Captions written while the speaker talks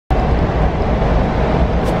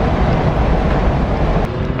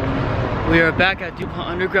We are back at DuPont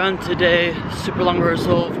Underground today. Super long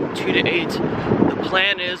rehearsal from 2 to 8. The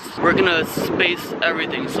plan is we're gonna space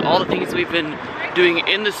everything. So all the things we've been doing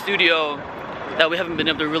in the studio that we haven't been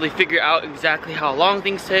able to really figure out exactly how long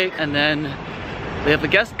things take. And then we have a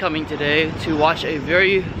guest coming today to watch a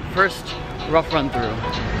very first rough run through.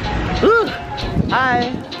 Woo! Hi!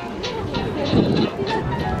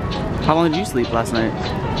 How long did you sleep last night?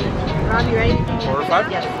 Rob, you ready? 4 or 5?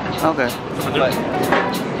 Yes. Okay.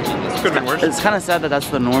 Could have been worse. It's kind of sad that that's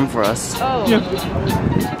the norm for us. Oh. Yeah.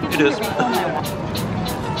 It is.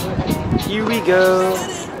 Here we go.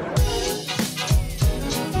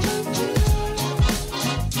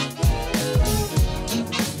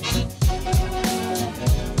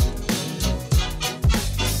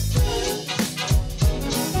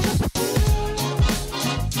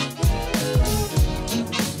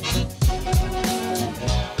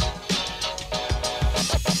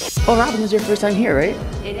 Oh, Robin, this is your first time here, right?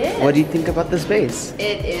 It is. What do you think about the space?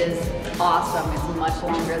 It is awesome. It's much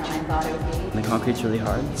longer than I thought it would be. The concrete's really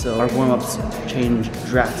hard, so our warm-ups change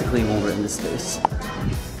drastically when we're in this space.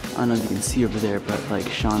 I don't know if you can see over there, but like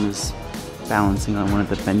Sean is balancing on one of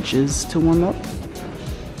the benches to warm up.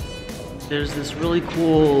 There's this really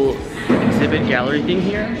cool exhibit gallery thing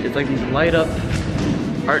here. It's like these light up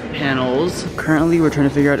art panels. Currently, we're trying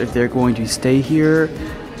to figure out if they're going to stay here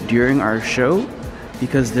during our show,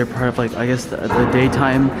 because they're part of, like, I guess the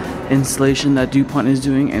daytime installation that DuPont is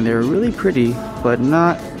doing, and they're really pretty, but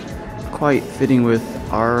not quite fitting with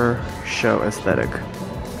our show aesthetic.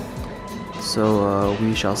 So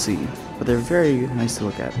we shall see. But they're very nice to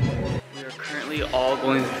look at. We are currently all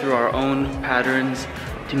going through our own patterns,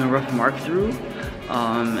 doing a rough mark through,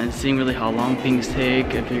 and seeing really how long things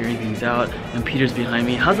take and figuring things out. And Peter's behind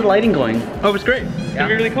me. How's the lighting going? Oh, it's great. It's gonna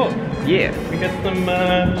be really cool. Yeah. We got some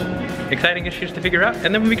exciting issues to figure out,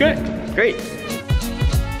 and then we'll be great. Great.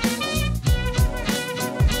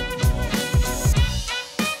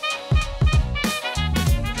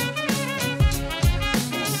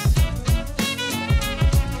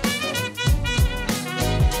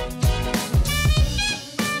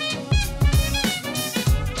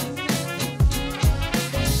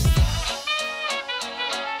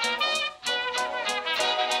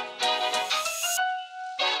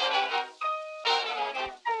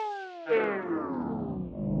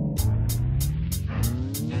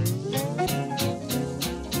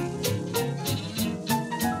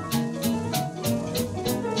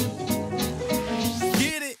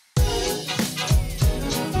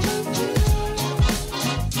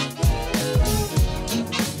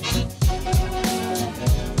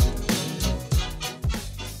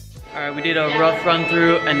 Alright, we did a rough run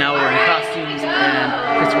through, and now we're in costumes,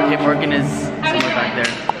 and Christopher K. Morgan is somewhere back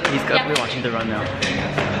there. He's got, we're watching the run now.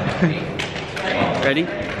 Ready?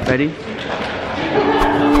 Ready?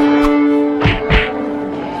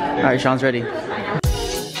 Alright, Sean's ready.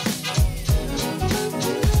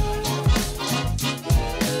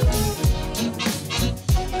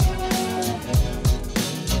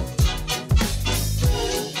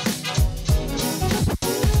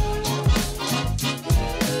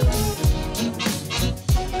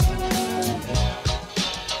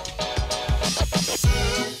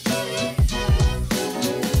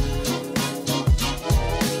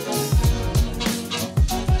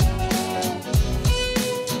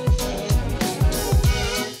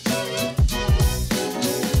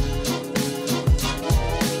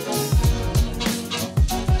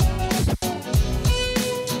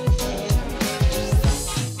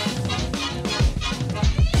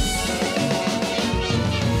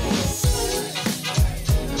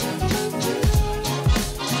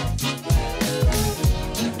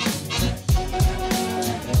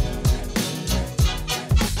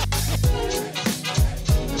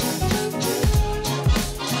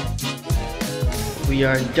 We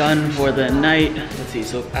are done for the night. Let's see,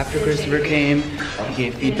 so after Christopher came, he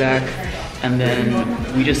gave feedback, and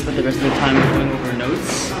then we just spent the rest of the time going over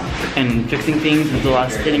notes and fixing things until the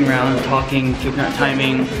last sitting around, talking, figuring out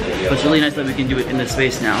timing. But it's really nice that we can do it in this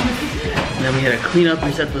space now. And then we had to clean up,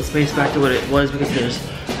 reset the space back to what it was, because there's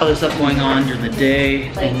other stuff going on during the day.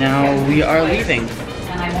 And now we are leaving.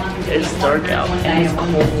 It's dark out and it's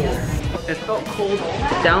cold. It felt cold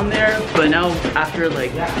down there, but now after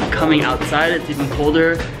like coming outside, it's even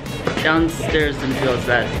colder. Downstairs didn't feel as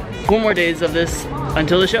bad. 4 more days of this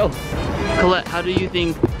until the show. Colette, how do you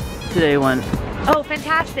think today went? Oh,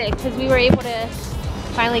 fantastic, because we were able to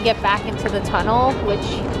finally get back into the tunnel, which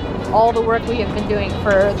all the work we have been doing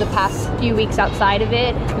for the past few weeks outside of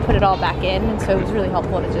it, we put it all back in, and so it was really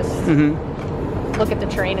helpful to just look at the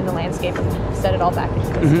terrain and the landscape and set it all back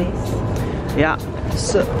into the space. Yeah,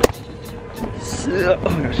 so oh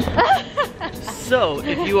my gosh. So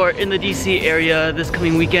if you are in the DC area this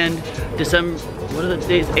coming weekend, December, what are the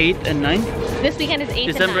days? 8th and 9th? This weekend is 8th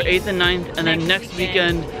December and 9th. 8th and 9th, and then next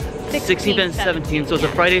weekend 16th and 17th. So it's a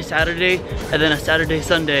Yeah. Friday, Saturday, and then a Saturday,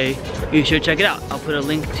 Sunday. You should check it out. I'll put a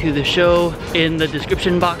link to the show in the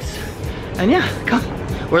description box. And yeah, come.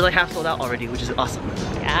 We're like half sold out already, which is awesome.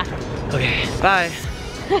 Yeah. Okay,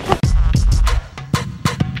 bye.